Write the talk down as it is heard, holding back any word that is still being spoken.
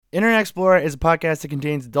Internet Explorer is a podcast that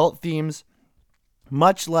contains adult themes,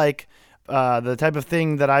 much like the type of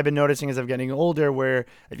thing that I've been noticing as I'm getting older, where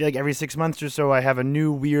I feel like every 6 months or so I have a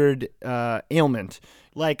new weird ailment.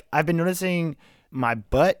 Like, I've been noticing my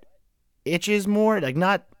butt itches more, like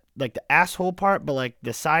not like the asshole part, but like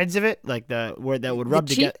the sides of it, like where that would rub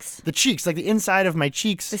together. The cheeks, like the inside of my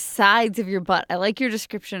cheeks. The sides of your butt. I like your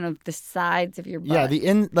description of the sides of your butt. Yeah,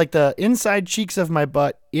 the inside cheeks of my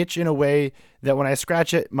butt itch in a way that when I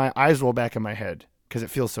scratch it, my eyes roll back in my head because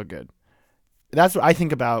it feels so good. That's what I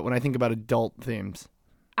think about when I think about adult themes.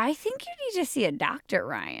 I think you need to see a doctor,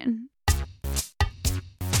 Ryan.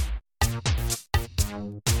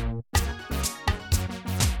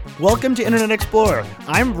 Welcome to Internet Explorer.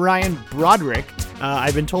 I'm Ryan Broderick.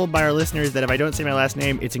 I've been told by our listeners that if I don't say my last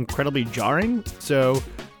name, it's incredibly jarring. So,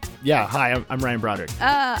 yeah, hi, I'm Ryan Broderick.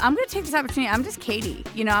 I'm going to take this opportunity. I'm just Katie.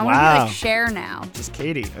 You know, I want to be like Cher now. Just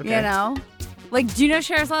Katie, okay. You know? Like, do you know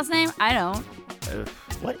Cher's last name? I don't.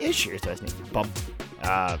 What is Cher's last name?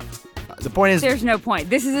 The point is... There's no point.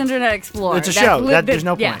 This is Internet Explorer. It's a show. There's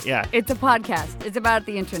no point, yeah. It's a podcast. It's about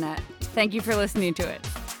the internet. Thank you for listening to it.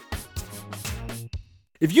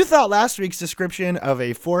 If you thought last week's description of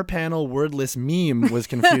a 4-panel wordless meme was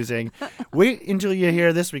confusing, wait until you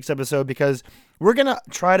hear this week's episode, because we're going to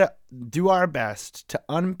try to do our best to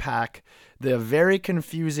unpack the very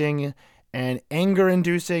confusing and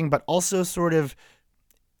anger-inducing, but also sort of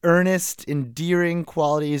earnest, endearing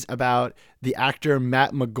qualities about the actor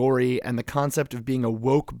Matt McGorry and the concept of being a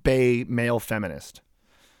woke bae male feminist.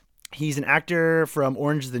 He's an actor from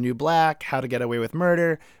Orange is the New Black, How to Get Away with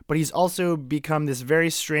Murder, but he's also become this very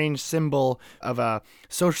strange symbol of a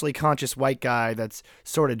socially conscious white guy that's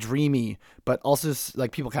sort of dreamy, but also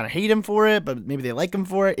like people kind of hate him for it, but maybe they like him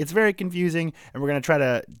for it. It's very confusing, and we're going to try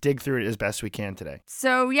to dig through it as best we can today.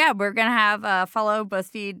 So, yeah, we're going to have fellow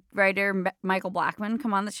BuzzFeed writer Michael Blackman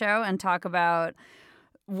come on the show and talk about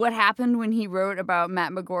what happened when he wrote about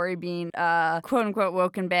Matt McGorry being quote-unquote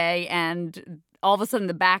woken bae and all of a sudden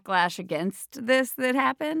the backlash against this that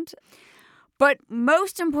happened. But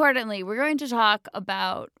most importantly, we're going to talk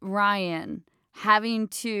about Ryan having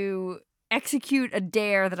to execute a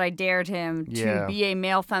dare that I dared him to be a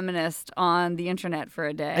male feminist on the internet for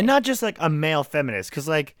a day. And not just like a male feminist, because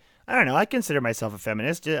like, I don't know, I consider myself a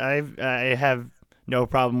feminist. I have no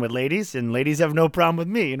problem with ladies, and ladies have no problem with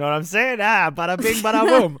me. You know what I'm saying? Bada bing, bada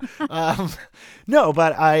boom. No,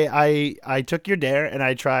 but I took your dare and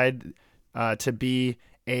I tried to be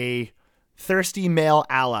a thirsty male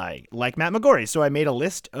ally like Matt McGorry. So I made a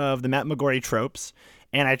list of the Matt McGorry tropes,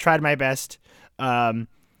 and I tried my best. And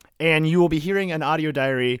you will be hearing an audio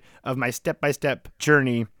diary of my step-by-step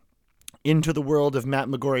journey into the world of Matt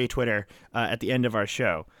McGorry Twitter at the end of our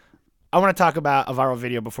show. I want to talk about a viral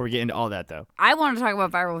video before we get into all that, though. I want to talk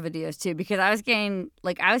about viral videos, too, because I was feeling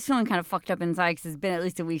kind of fucked up inside because it's been at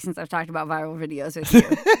least a week since I've talked about viral videos with you.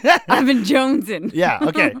 I've been jonesing. Yeah,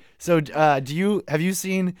 okay. So have you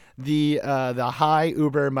seen the "Hi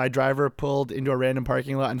Uber, my driver pulled into a random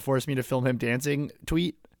parking lot and forced me to film him dancing"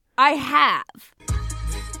 tweet? I have.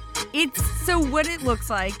 So what it looks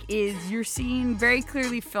like is you're seeing very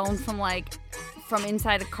clearly filmed from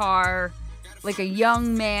inside a car, like a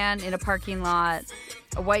young man in a parking lot,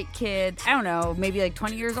 a white kid, I don't know, maybe like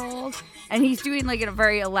 20 years old, and he's doing like a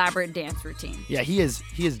very elaborate dance routine. Yeah, he is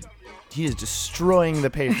destroying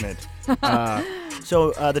the pavement.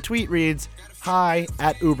 So the tweet reads, "Hi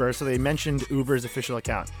at Uber," so they mentioned Uber's official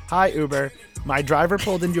account. "Hi Uber, my driver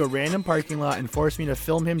pulled into a random parking lot and forced me to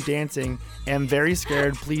film him dancing. Am very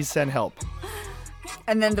scared, please send help."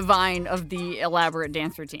 And then the vine of the elaborate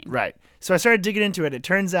dance routine. Right. So I started digging into it. It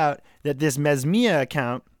turns out that this Mesmia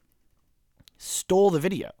account stole the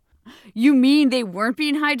video. You mean they weren't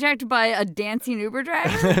being hijacked by a dancing Uber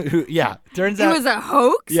driver? Yeah. Turns out it was a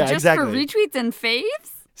hoax for retweets and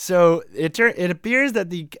faves? So it appears that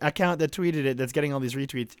the account that tweeted it, that's getting all these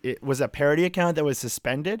retweets, it was a parody account that was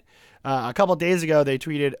suspended. A couple days ago, they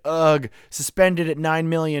tweeted, "Ugh, suspended at 9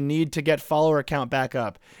 million, need to get follower account back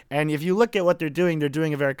up." And if you look at what they're doing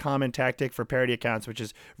a very common tactic for parody accounts, which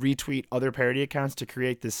is retweet other parody accounts to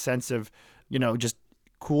create this sense of, just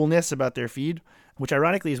coolness about their feed, which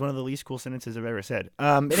ironically is one of the least cool sentences I've ever said.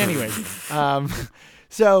 But anyways,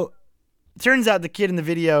 so it turns out the kid in the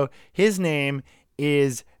video, his name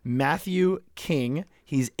is Matthew King.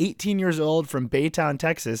 He's 18 years old from Baytown,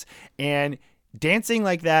 Texas, and dancing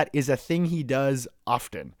like that is a thing he does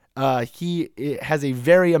often. He has a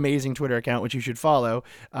very amazing Twitter account, which you should follow.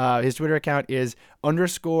 His Twitter account is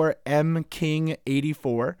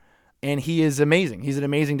 _mking84, and he is amazing. He's an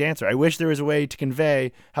amazing dancer. I wish there was a way to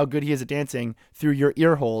convey how good he is at dancing through your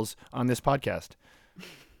ear holes on this podcast.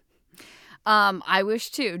 I wish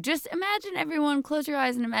too. Just imagine everyone, close your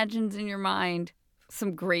eyes and imagine in your mind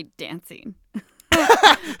some great dancing.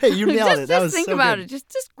 Hey, you nailed it. That was think so about good. it.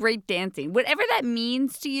 Just great dancing. Whatever that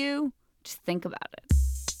means to you, just think about it.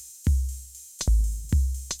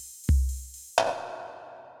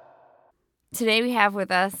 Today we have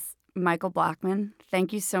with us Michael Blackman.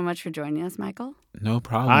 Thank you so much for joining us, Michael. No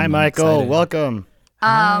problem. Hi, I'm Michael. excited. Welcome.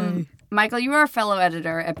 Hi. Michael, you are a fellow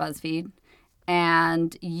editor at BuzzFeed,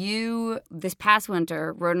 and you, this past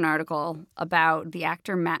winter, wrote an article about the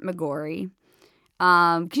actor Matt McGorry.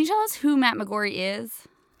 Can you tell us who Matt McGorry is?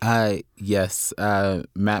 Yes.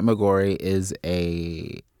 Matt McGorry is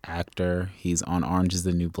a actor. He's on Orange is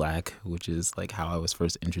the New Black, which is like how I was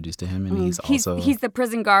first introduced to him. And he's the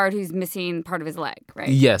prison guard who's missing part of his leg, right?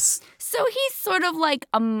 Yes. So he's sort of like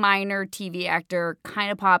a minor TV actor,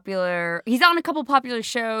 kind of popular. He's on a couple popular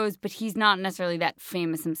shows, but he's not necessarily that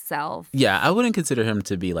famous himself. Yeah, I wouldn't consider him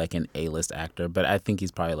to be like an A-list actor, but I think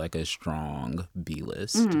he's probably like a strong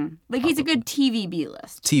B-list. Mm-hmm. Like he's a good TV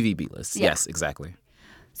B-list. TV B-list. Yeah. Yes, exactly.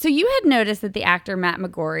 So you had noticed that the actor Matt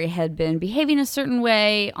McGorry had been behaving a certain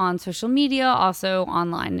way on social media, also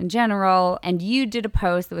online in general, and you did a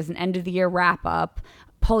post that was an end-of-the-year wrap-up,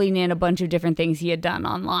 pulling in a bunch of different things he had done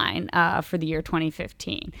online for the year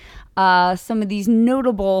 2015. Some of these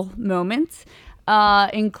notable moments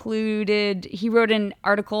included, he wrote an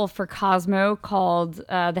article for Cosmo called,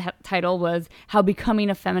 the title was How Becoming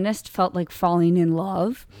a Feminist Felt Like Falling in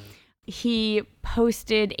Love. He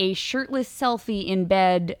posted a shirtless selfie in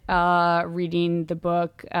bed reading the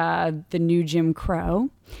book, The New Jim Crow.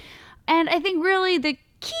 And I think really the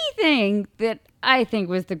key thing that I think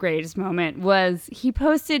was the greatest moment was he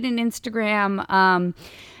posted an Instagram.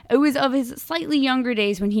 It was of his slightly younger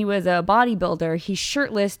days when he was a bodybuilder. He's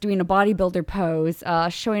shirtless doing a bodybuilder pose,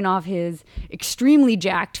 showing off his extremely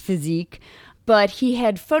jacked physique. But he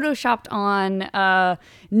had photoshopped on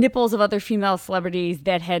nipples of other female celebrities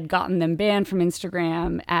that had gotten them banned from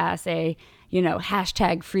Instagram as a,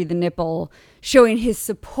 hashtag free the nipple, showing his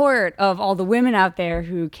support of all the women out there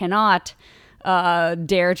who cannot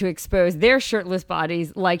dare to expose their shirtless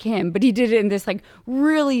bodies like him. But he did it in this like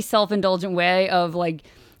really self-indulgent way of like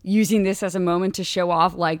using this as a moment to show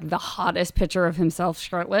off like the hottest picture of himself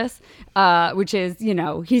shirtless, which is,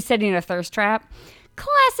 he's setting a thirst trap.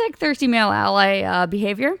 Classic thirsty male ally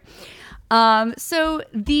behavior. So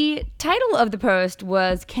the title of the post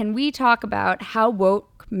was, Can we talk about how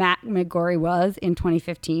woke Matt McGorry was in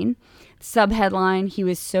 2015? Subheadline, he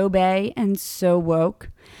was so bae and so woke.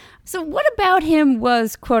 So what about him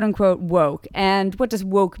was quote unquote woke? And what does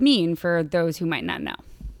woke mean for those who might not know?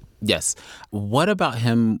 Yes. What about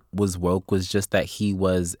him was woke was just that he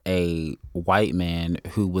was a white man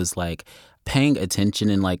who was like paying attention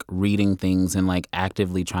and like reading things and like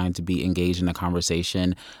actively trying to be engaged in a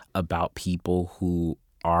conversation about people who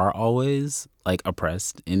are always like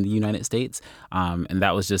oppressed in the United States. And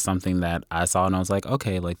that was just something that I saw and I was like,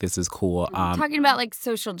 okay, like this is cool. Talking about like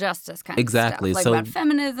social justice kind exactly. of stuff. Like about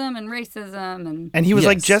feminism and racism. And he was Yes.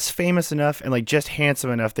 like just famous enough and like just handsome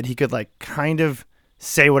enough that he could like kind of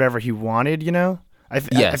say whatever he wanted, I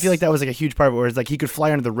feel like that was like a huge part of it, where it's like he could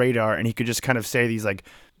fly under the radar and he could just kind of say these like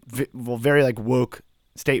very like woke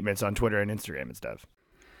statements on Twitter and Instagram and stuff.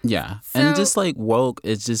 Yeah. So, and just like woke,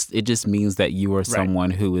 it just means that you are someone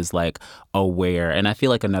who is like aware. And I feel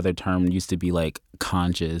like another term used to be like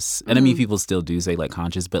conscious. And I mean, people still do say like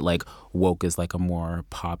conscious, but like woke is like a more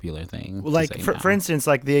popular thing. Well, like for instance,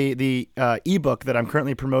 like the ebook that I'm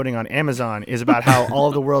currently promoting on Amazon is about how all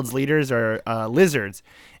of the world's leaders are lizards.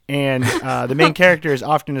 And the main character is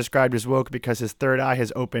often described as woke because his third eye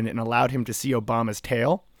has opened and allowed him to see Obama's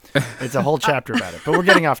tail. It's a whole chapter about it, but we're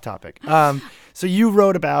getting off topic. So you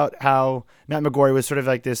wrote about how Matt McGorry was sort of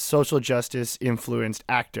like this social justice influenced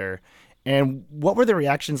actor. And what were the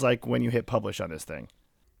reactions like when you hit publish on this thing?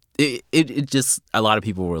 It just, a lot of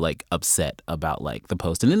people were like upset about like the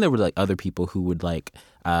post. And then there were like other people who would like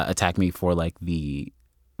attack me for like the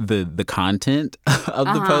content of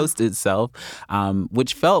the post itself,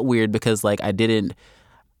 which felt weird because like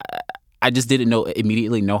I just didn't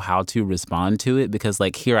immediately know how to respond to it, because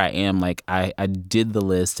like here I am, like I did the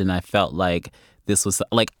list and I felt like this was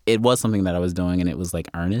like, it was something that I was doing and it was like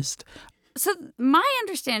earnest. So my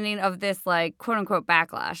understanding of this like quote unquote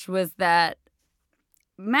backlash was that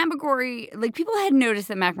Matt McGorry, like people had noticed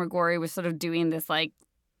that Matt McGorry was sort of doing this like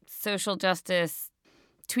social justice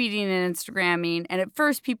tweeting and Instagramming. And at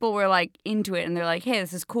first people were like into it and they're like, hey,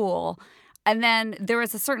 this is cool. And then there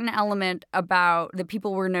was a certain element about that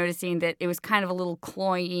people were noticing that it was kind of a little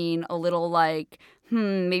cloying, a little like,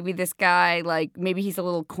 maybe this guy, like maybe he's a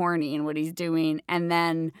little corny in what he's doing. And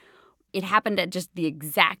then it happened at just the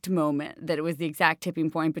exact moment that it was the exact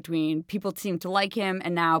tipping point between people seemed to like him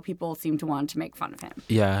and now people seem to want to make fun of him.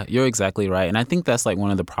 Yeah, you're exactly right. And I think that's like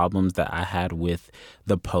one of the problems that I had with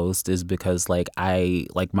the post is because like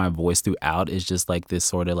my voice throughout is just like this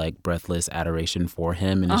sort of like breathless adoration for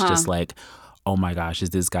him. And it's just like, oh my gosh, is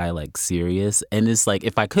this guy like serious? And it's like,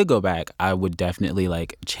 if I could go back, I would definitely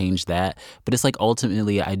like change that. But it's like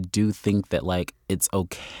ultimately, I do think that like it's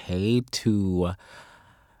okay to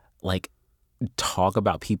like talk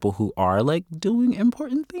about people who are like doing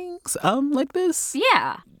important things like this.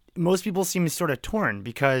 Yeah. Most people seem sort of torn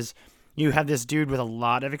because you have this dude with a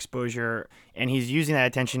lot of exposure and he's using that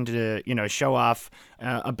attention to, show off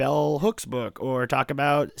a Bell Hooks book or talk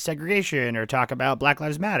about segregation or talk about Black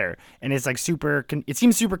Lives Matter. And it's like it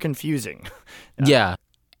seems super confusing. Yeah.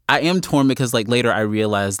 I am torn because like later I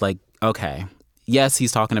realized like, okay, yes,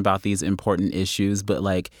 he's talking about these important issues, but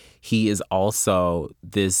like he is also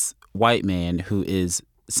this white man who is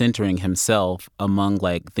centering himself among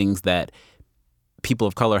like things that people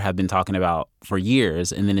of color have been talking about for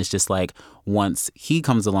years. And then it's just like once he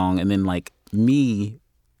comes along and then like me,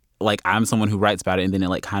 like I'm someone who writes about it and then it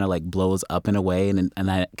like kind of like blows up in a way. And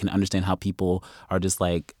I can understand how people are just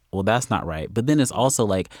like, well, that's not right. But then it's also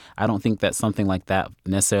like, I don't think that something like that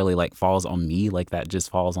necessarily like falls on me. Like that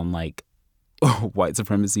just falls on like white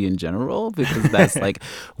supremacy in general, because that's like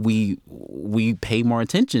we pay more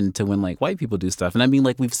attention to when like white people do stuff. And I mean,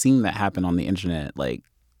 like we've seen that happen on the internet like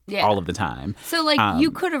all of the time. So like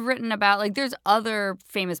you could have written about like there's other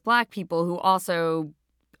famous Black people who also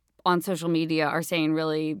on social media are saying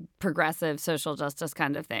really progressive social justice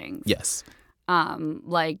kind of things. Yes.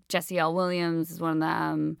 Like Jesse L. Williams is one of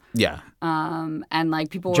them. Yeah. And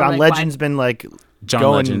like people John were like, Legend's been like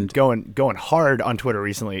going hard on Twitter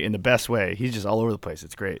recently in the best way. He's just all over the place.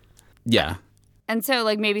 It's great. Yeah. And so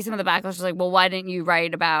like maybe some of the backlash was like, well, why didn't you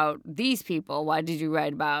write about these people? Why did you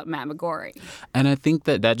write about Matt McGorry? And I think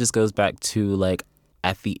that just goes back to like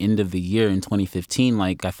at the end of the year in 2015,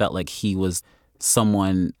 like I felt like he was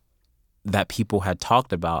someone that people had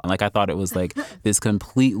talked about. Like I thought it was like this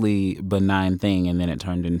completely benign thing, and then it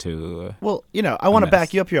turned into well, I want to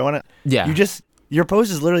back you up here. Your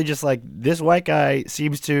post is literally just like this white guy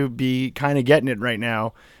seems to be kind of getting it right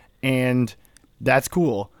now, and that's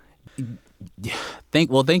cool. Yeah.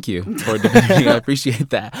 Thank you for defending. I appreciate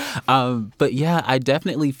that. But yeah, I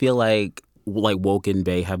definitely feel like woke and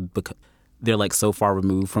bae have become. They're like so far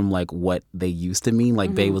removed from like what they used to mean.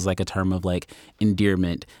 Like bae was like a term of like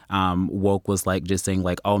endearment. Woke was like just saying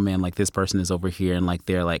like, oh man, like this person is over here and like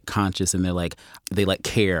they're like conscious and they like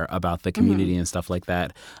care about the community and stuff like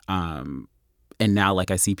that. And now like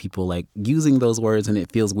I see people like using those words and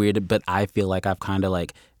it feels weird, but I feel like I've kind of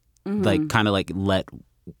like let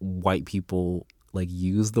white people like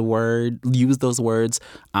use those words,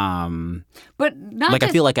 but not like just,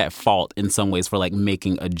 I feel like at fault in some ways for like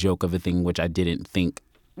making a joke of a thing which I didn't think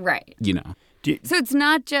right. So it's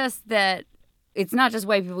not just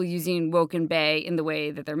white people using woke and bae in the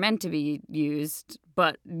way that they're meant to be used,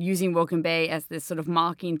 but using woke and bae as this sort of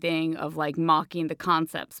mocking thing of like mocking the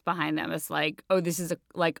concepts behind them. It's like, oh, this is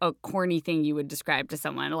a corny thing you would describe to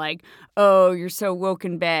someone. Like, oh, you're so woke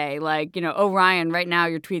and bae. Like, oh, Ryan, right now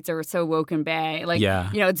your tweets are so woke and bae. Like,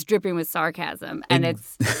 it's dripping with sarcasm. And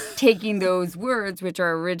it's taking those words, which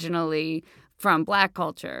are originally from Black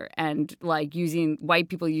culture, and like white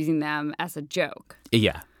people using them as a joke.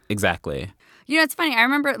 Yeah, exactly. It's funny. I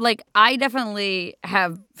remember, like, I definitely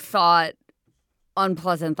have thought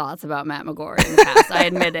unpleasant thoughts about Matt McGorry in the past. I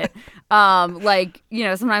admit it.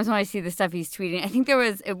 Sometimes when I see the stuff he's tweeting, I think there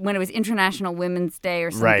was, when it was International Women's Day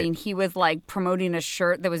or something, he was, like, promoting a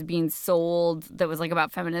shirt that was being sold that was, like,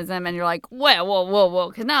 about feminism. And you're like, whoa.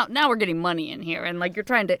 Because now we're getting money in here. And, like, you're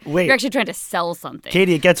actually trying to sell something.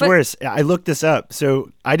 Katie, it gets worse. I looked this up.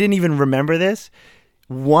 So I didn't even remember this.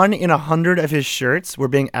 1 in 100 of his shirts were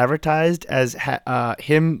being advertised as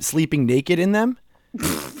him sleeping naked in them.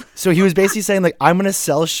 So he was basically saying, like, I'm going to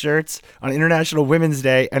sell shirts on International Women's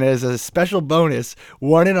Day, and as a special bonus,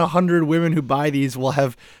 1 in 100 women who buy these will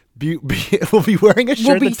be wearing a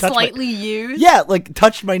shirt will be that touched slightly used. Yeah, like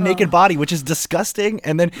touched my naked body, which is disgusting.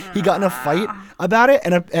 And then he got in a fight about it,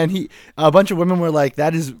 and a bunch of women were like,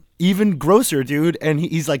 "That is even grosser, dude." And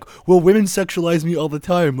he's like, "Well, women sexualize me all the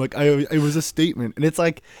time. Like, it was a statement." And it's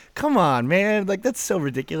like, come on, man, like that's so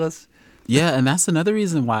ridiculous. Yeah, and that's another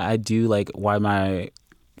reason why I do like why my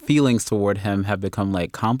feelings toward him have become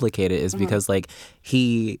like complicated is because like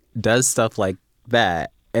he does stuff like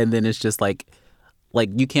that, and then it's just like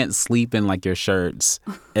you can't sleep in like your shirts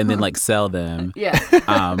and then like sell them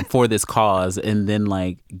for this cause and then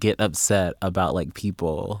like get upset about like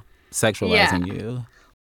people sexualizing you.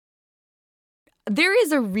 there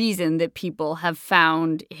is a reason that people have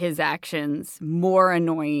found his actions more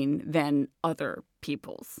annoying than other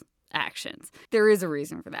people's actions. There is a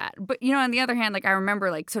reason for that. But, on the other hand, like, I remember,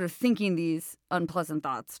 like, sort of thinking these unpleasant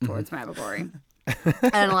thoughts towards Matt McGorry.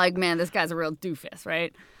 And, like, man, this guy's a real doofus,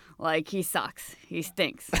 right? Like, he sucks. He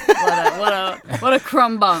stinks. What a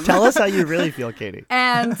crumb bum. Tell us how you really feel, Katie.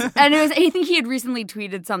 And I think he had recently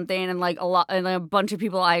tweeted something, and like a bunch of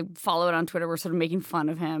people I followed on Twitter were sort of making fun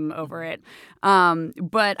of him over it.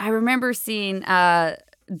 But I remember seeing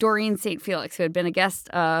Doreen St. Felix, who had been a guest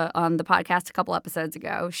on the podcast a couple episodes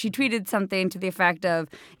ago. She tweeted something to the effect of,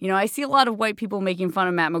 I see a lot of white people making fun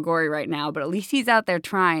of Matt McGorry right now, but at least he's out there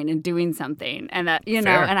trying and doing something. And that,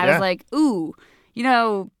 Fair, and I was like, ooh,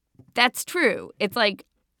 that's true. It's like,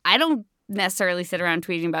 I don't necessarily sit around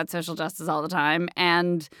tweeting about social justice all the time.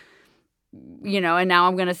 And, and now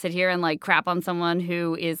I'm going to sit here and like crap on someone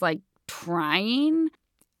who is like trying.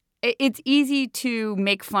 It's easy to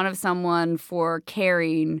make fun of someone for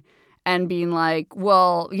caring and being like,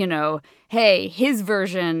 well, hey, his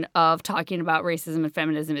version of talking about racism and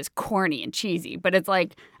feminism is corny and cheesy. But it's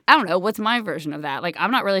like, I don't know, what's my version of that? Like,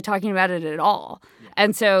 I'm not really talking about it at all. Yeah.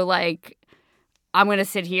 And so, like, I'm going to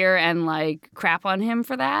sit here and, like, crap on him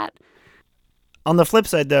for that. On the flip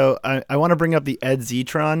side, though, I want to bring up the Ed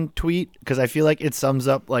Zetron tweet because I feel like it sums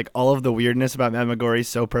up, like, all of the weirdness about Matt McGorry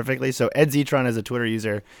so perfectly. So Ed Zetron is a Twitter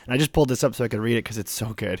user, and I just pulled this up so I could read it because it's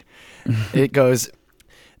so good. It goes,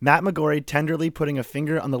 Matt McGorry tenderly putting a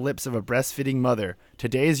finger on the lips of a breastfeeding mother.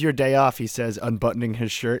 Today's your day off, he says, unbuttoning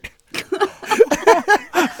his shirt.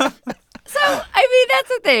 That's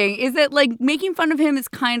the thing, is that, like, making fun of him is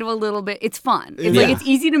kind of a little bit, it's fun. It's like, it's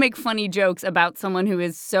easy to make funny jokes about someone who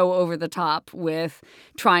is so over the top with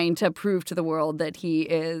trying to prove to the world that he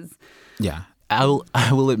is. Yeah. I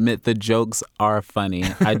will admit the jokes are funny.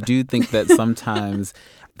 I do think that sometimes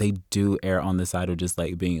they do err on the side of just,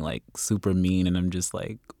 like, being, like, super mean. And I'm just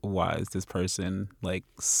like, why is this person, like,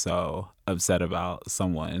 so upset about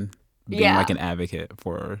someone being, like, an advocate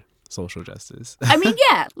for social justice? I mean,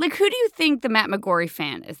 yeah. Like, who do you think the Matt McGorry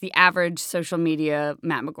fan is? The average social media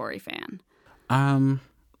Matt McGorry fan?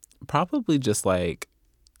 Probably just, like,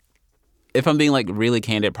 if I'm being, like, really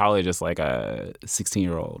candid, probably just, like, a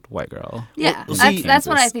 16-year-old white girl. Yeah, that's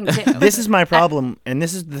what I think, too. This is my problem, and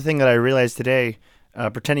this is the thing that I realized today,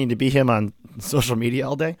 pretending to be him on social media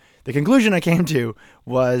all day. The conclusion I came to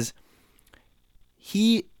was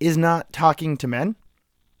he is not talking to men.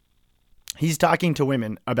 He's talking to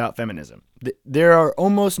women about feminism. There are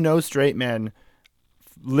almost no straight men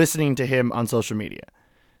listening to him on social media.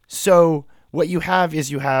 So what you have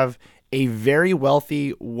is a very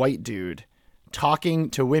wealthy white dude talking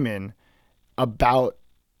to women about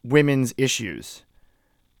women's issues.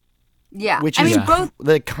 Yeah. Which is both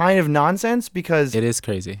the kind of nonsense because... It is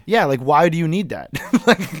crazy. Yeah, like, why do you need that?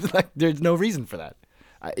 like, there's no reason for that.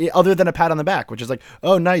 Other than a pat on the back, which is like,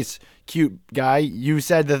 oh, nice, cute guy, you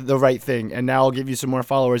said the right thing, and now I'll give you some more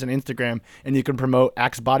followers on Instagram, and you can promote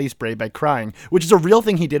Axe body spray by crying, which is a real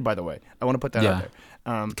thing he did, by the way. I want to put that out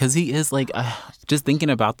there. Because he is, like, just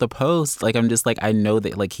thinking about the post, like, I'm just like, I know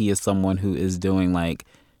that, like, he is someone who is doing, like,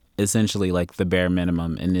 essentially, like, the bare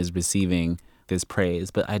minimum and is receiving this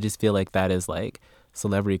praise, but I just feel like that is, like,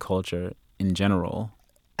 celebrity culture in general.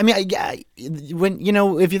 I mean, when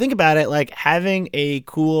if you think about it, like, having a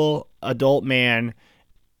cool adult man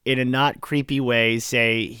in a not creepy way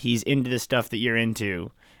say he's into the stuff that you're into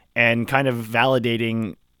and kind of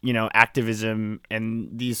validating, activism and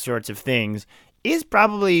these sorts of things is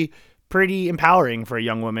probably pretty empowering for a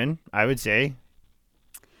young woman, I would say.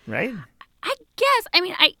 Right? I guess. I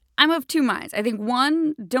mean, I'm of two minds. I think,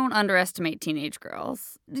 one, don't underestimate teenage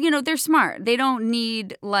girls. They're smart. They don't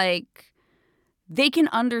need, like... They can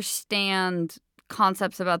understand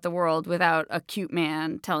concepts about the world without a cute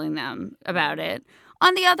man telling them about it.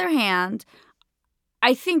 On the other hand,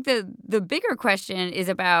 I think the bigger question is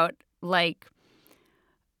about, like,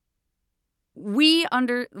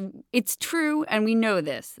 it's true, and we know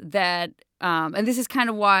this, that, and this is kind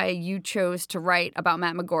of why you chose to write about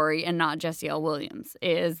Matt McGorry and not Jesse L. Williams,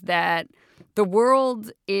 is that the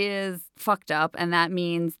world is fucked up, and that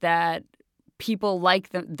means that people like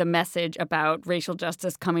the message about racial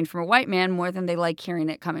justice coming from a white man more than they like hearing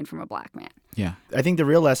it coming from a black man. Yeah. I think the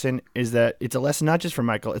real lesson is that it's a lesson not just for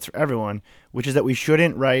Michael, it's for everyone, which is that we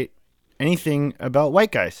shouldn't write anything about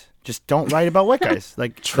white guys. Just don't write about white guys.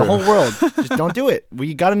 Like, the whole world. Just don't do it.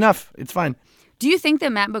 We got enough. It's fine. Do you think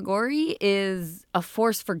that Matt McGorry is a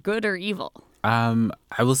force for good or evil? I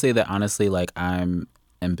will say that, honestly, like, I'm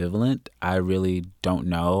ambivalent. I really don't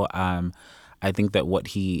know. I think that what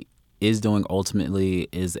he is doing ultimately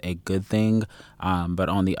is a good thing. But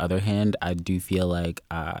on the other hand, I do feel like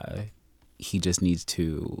he just needs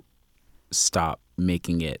to stop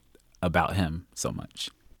making it about him so much.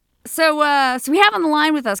 So we have on the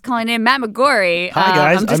line with us calling in Matt McGorry. Hi,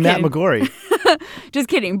 guys. I'm Matt kidding. McGorry. Just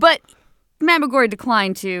kidding. But Matt McGorry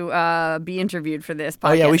declined to be interviewed for this podcast.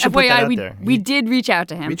 Oh, yeah, we should put that out there. We did reach out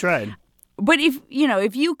to him. We tried. But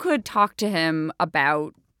if you could talk to him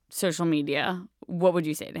about social media, what would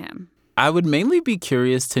you say to him? I would mainly be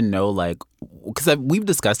curious to know, like, because we've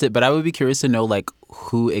discussed it, but I would be curious to know, like,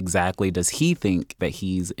 who exactly does he think that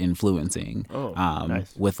he's influencing? Oh,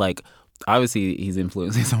 nice. With, like, obviously he's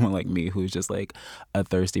influencing someone like me who's just, like, a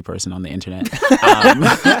thirsty person on the internet.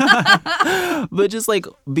 But just, like,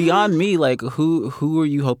 beyond me, like, who are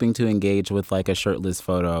you hoping to engage with, like, a shirtless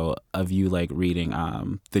photo of you, like, reading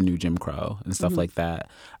The New Jim Crow and stuff like that?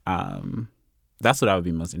 That's what I would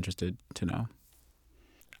be most interested to know.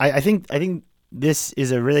 I think this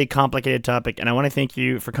is a really complicated topic, and I want to thank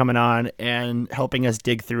you for coming on and helping us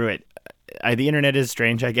dig through it. The internet is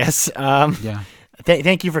strange, I guess. Yeah.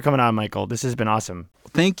 Thank you for coming on, Michael. This has been awesome.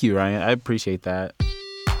 Thank you, Ryan. I appreciate that.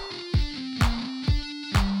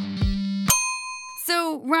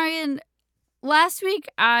 So, Ryan, last week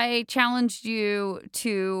I challenged you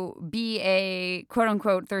to be a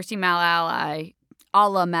quote-unquote thirsty male ally a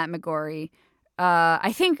la Matt McGorry.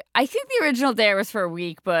 I think the original day was for a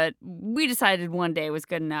week, but we decided one day was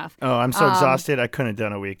good enough. Oh, I'm so exhausted. I couldn't have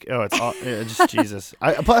done a week. Oh, it's all, just Jesus.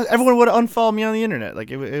 Plus, everyone would have unfollowed me on the internet. Like,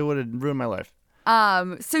 it would have ruined my life.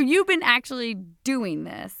 So you've been actually doing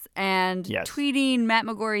this and tweeting Matt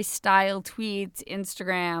McGorry style tweets,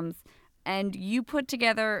 Instagrams, and you put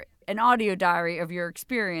together an audio diary of your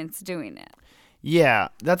experience doing it. Yeah,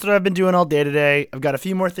 that's what I've been doing all day today. I've got a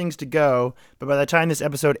few more things to go, but by the time this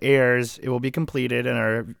episode airs, it will be completed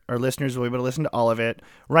and our listeners will be able to listen to all of it.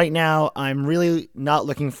 Right now, I'm really not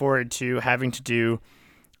looking forward to having to do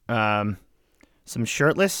some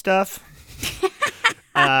shirtless stuff.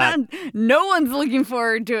 No one's looking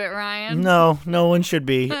forward to it, Ryan. No one should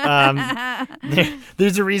be.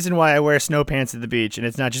 There's a reason why I wear snow pants at the beach, and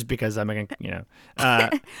it's not just because I'm,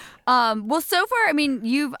 well, so far, I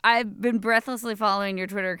mean, I've been breathlessly following your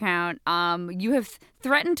Twitter account. You have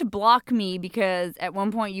threatened to block me because at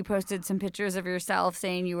one point you posted some pictures of yourself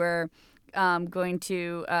saying you were going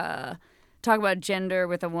to talk about gender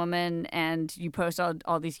with a woman, and you post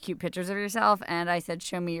all these cute pictures of yourself, and I said,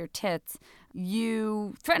 show me your tits.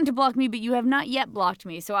 You threatened to block me, but you have not yet blocked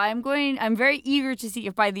me. So I'm very eager to see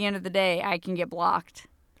if by the end of the day I can get blocked.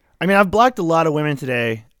 I mean, I've blocked a lot of women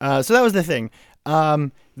today. So that was the thing.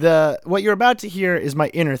 What you're about to hear is my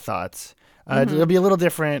inner thoughts. It'll be a little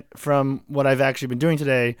different from what I've actually been doing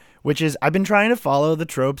today, which is I've been trying to follow the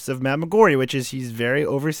tropes of Matt McGorry, which is he's very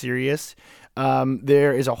over-serious.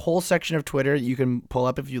 There is a whole section of Twitter you can pull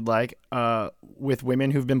up if you'd like, with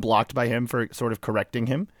women who've been blocked by him for sort of correcting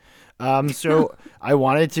him. So I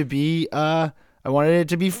wanted it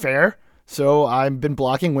to be fair. So I've been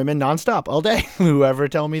blocking women nonstop all day who ever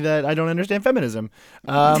tell me that I don't understand feminism.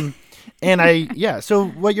 So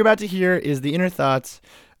what you're about to hear is the inner thoughts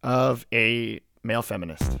of a male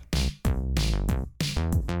feminist.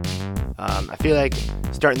 I feel like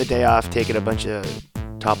starting the day off taking a bunch of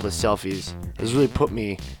topless selfies has really put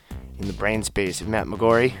me in the brain space of Matt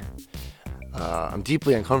McGorry. I'm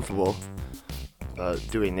deeply uncomfortable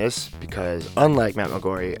doing this because, unlike Matt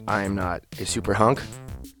McGorry, I am not a super hunk.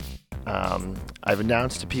 I've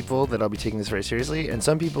announced to people that I'll be taking this very seriously, and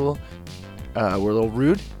some people were a little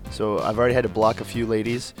rude, so I've already had to block a few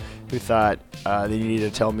ladies who thought they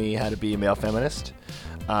needed to tell me how to be a male feminist.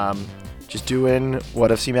 Just doing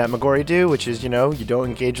what I've seen Matt McGorry do, which is, you don't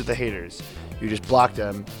engage with the haters. You just block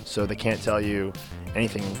them so they can't tell you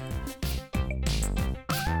anything.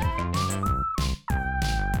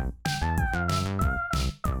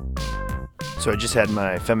 So I just had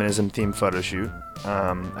my feminism-themed photo shoot.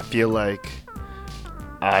 I feel like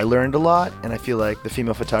I learned a lot, and I feel like the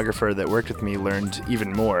female photographer that worked with me learned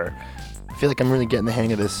even more. I feel like I'm really getting the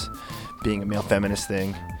hang of this being a male feminist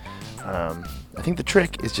thing. I think the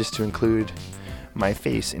trick is just to include my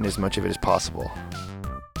face in as much of it as possible.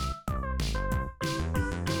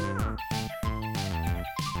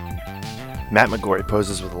 Matt McGorry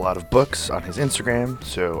poses with a lot of books on his Instagram,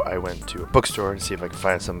 so I went to a bookstore to see if I could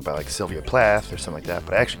find something by like Sylvia Plath or something like that,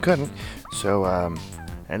 but I actually couldn't. So I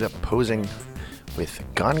ended up posing with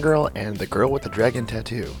Gone Girl and the Girl with the Dragon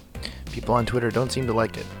Tattoo. People on Twitter don't seem to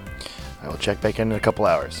like it. I will check back in a couple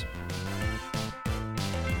hours.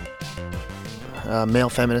 Male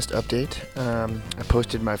feminist update. I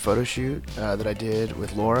posted my photo shoot that I did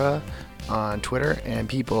with Laura on Twitter, and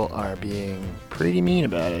people are being pretty mean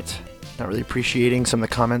about it. not really appreciating some of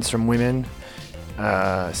the comments from women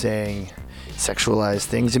saying sexualized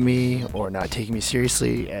things to me or not taking me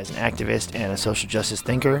seriously as an activist and a social justice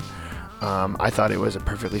thinker. I thought it was a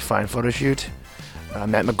perfectly fine photo shoot.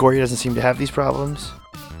 Matt McGorry doesn't seem to have these problems.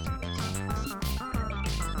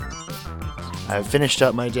 I've finished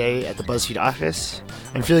up my day at the BuzzFeed office.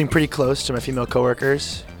 I'm feeling pretty close to my female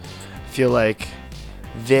coworkers. I feel like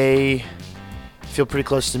they feel pretty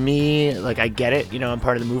close to me. Like, I get it. I'm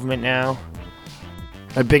part of the movement now.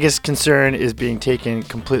 My biggest concern is being taken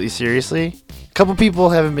completely seriously. A couple people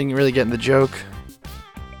haven't been really getting the joke.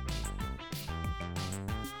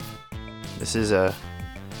 This is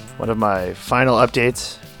one of my final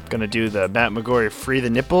updates. I'm going to do the Matt McGorry Free the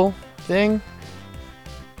Nipple thing,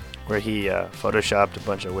 where he photoshopped a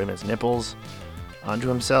bunch of women's nipples onto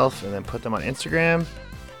himself and then put them on Instagram.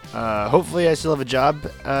 Hopefully I still have a job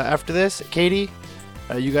after this. Katie,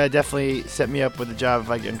 you gotta definitely set me up with a job if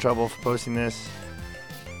I get in trouble for posting this.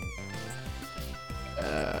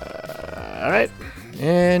 Alright,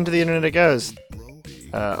 and to the internet it goes.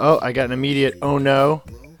 I got an immediate oh no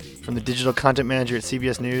from the digital content manager at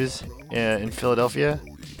CBS News in Philadelphia.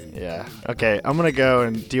 Yeah, okay, I'm gonna go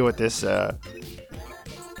and deal with this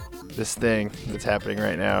this thing that's happening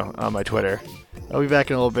right now on my Twitter. I'll be back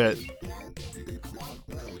in a little bit.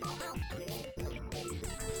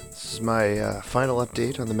 This is my final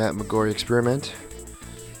update on the Matt McGorry experiment.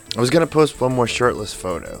 I was going to post one more shirtless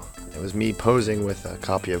photo. It was me posing with a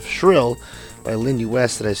copy of Shrill by Lindy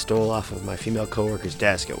West that I stole off of my female coworker's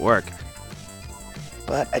desk at work.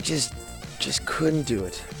 But I just couldn't do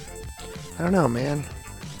it. I don't know, man.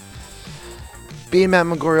 Being Matt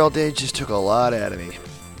McGorry all day just took a lot out of me.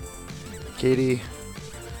 Katie,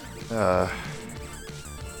 I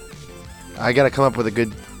gotta come up with a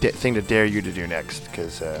good thing to dare you to do next,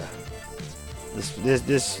 because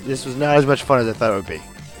this was not as much fun as I thought it would be.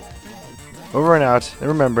 Over and out, and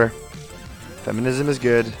remember, feminism is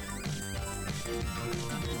good.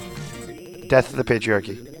 Death to the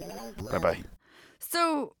patriarchy. Bye-bye.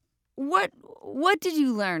 So, what did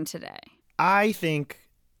you learn today? I think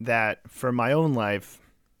that for my own life,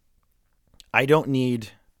 I don't need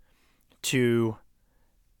to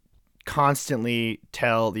constantly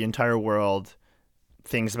tell the entire world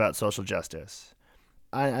things about social justice.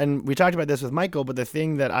 And we talked about this with Michael, but the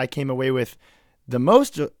thing that I came away with the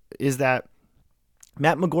most is that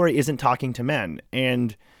Matt McGorry isn't talking to men.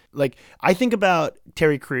 And like, I think about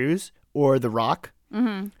Terry Crews or The Rock,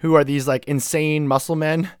 who are these like insane muscle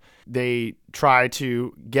men. They try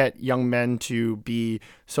to get young men to be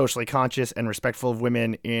socially conscious and respectful of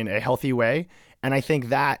women in a healthy way. And I think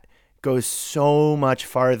that goes so much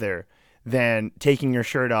farther than taking your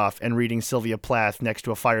shirt off and reading Sylvia Plath next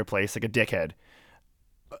to a fireplace like a dickhead.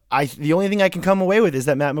 The only thing I can come away with is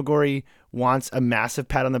that Matt McGorry wants a massive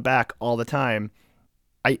pat on the back all the time.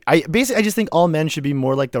 I just think all men should be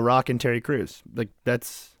more like The Rock and Terry Crews. Like,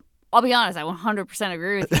 that's... I'll be honest, I 100%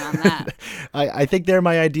 agree with you on that. I think they're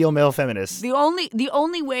my ideal male feminists. The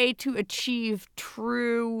only way to achieve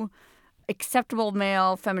true acceptable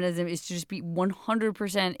male feminism is to just be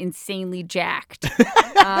 100% insanely jacked.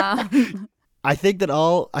 I think that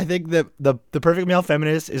the perfect male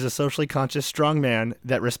feminist is a socially conscious strong man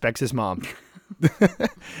that respects his mom.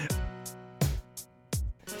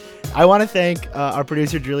 I want to thank our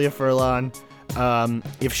producer Julia Furlan.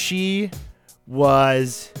 If she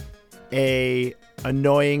was a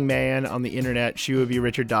annoying man on the internet, she would be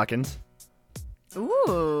Richard Dawkins.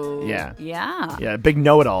 Ooh. Yeah. Yeah. Yeah, big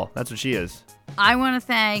know-it-all. That's what she is. I want to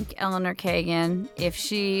thank Eleanor Kagan. If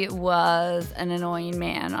she was an annoying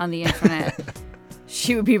man on the internet,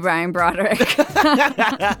 she would be Brian Broderick.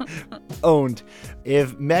 Owned.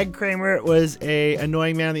 If Meg Kramer was a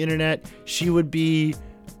annoying man on the internet, she would be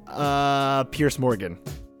Pierce Morgan.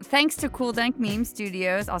 Thanks to Cool Dank Meme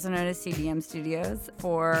Studios, also known as CDM Studios,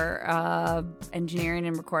 for engineering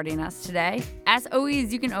and recording us today. As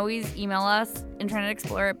always, you can always email us,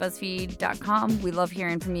 internetexplorer@buzzfeed.com. We love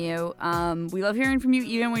hearing from you. We love hearing from you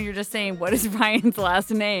even when you're just saying, what is Ryan's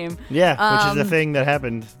last name? Yeah, which is a thing that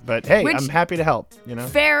happened. But hey, I'm happy to help.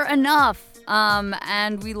 Fair enough.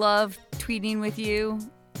 And we love tweeting with you.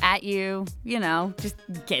 At you, just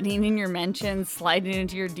getting in your mentions, sliding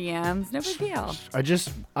into your DMs. No big deal.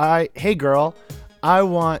 Hey girl, I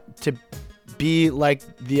want to be like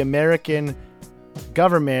the American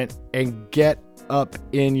government and get up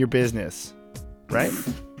in your business. Right?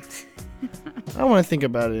 I don't want to think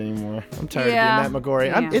about it anymore. I'm tired of being Matt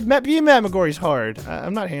McGorry. Being Matt McGorry's hard.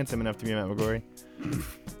 I'm not handsome enough to be Matt McGorry.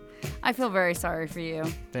 I feel very sorry for you.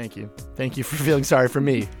 Thank you. Thank you for feeling sorry for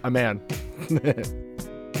me, a man.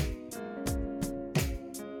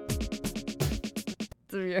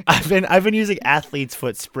 It's a your I've been using athlete's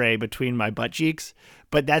foot spray between my butt cheeks,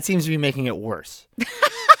 but that seems to be making it worse.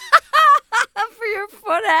 for your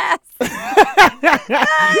foot ass. You got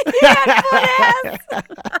foot ass.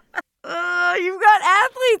 You've got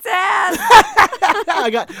athlete's ass.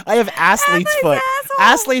 I have athlete's foot. asshole.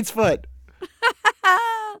 Athlete's foot.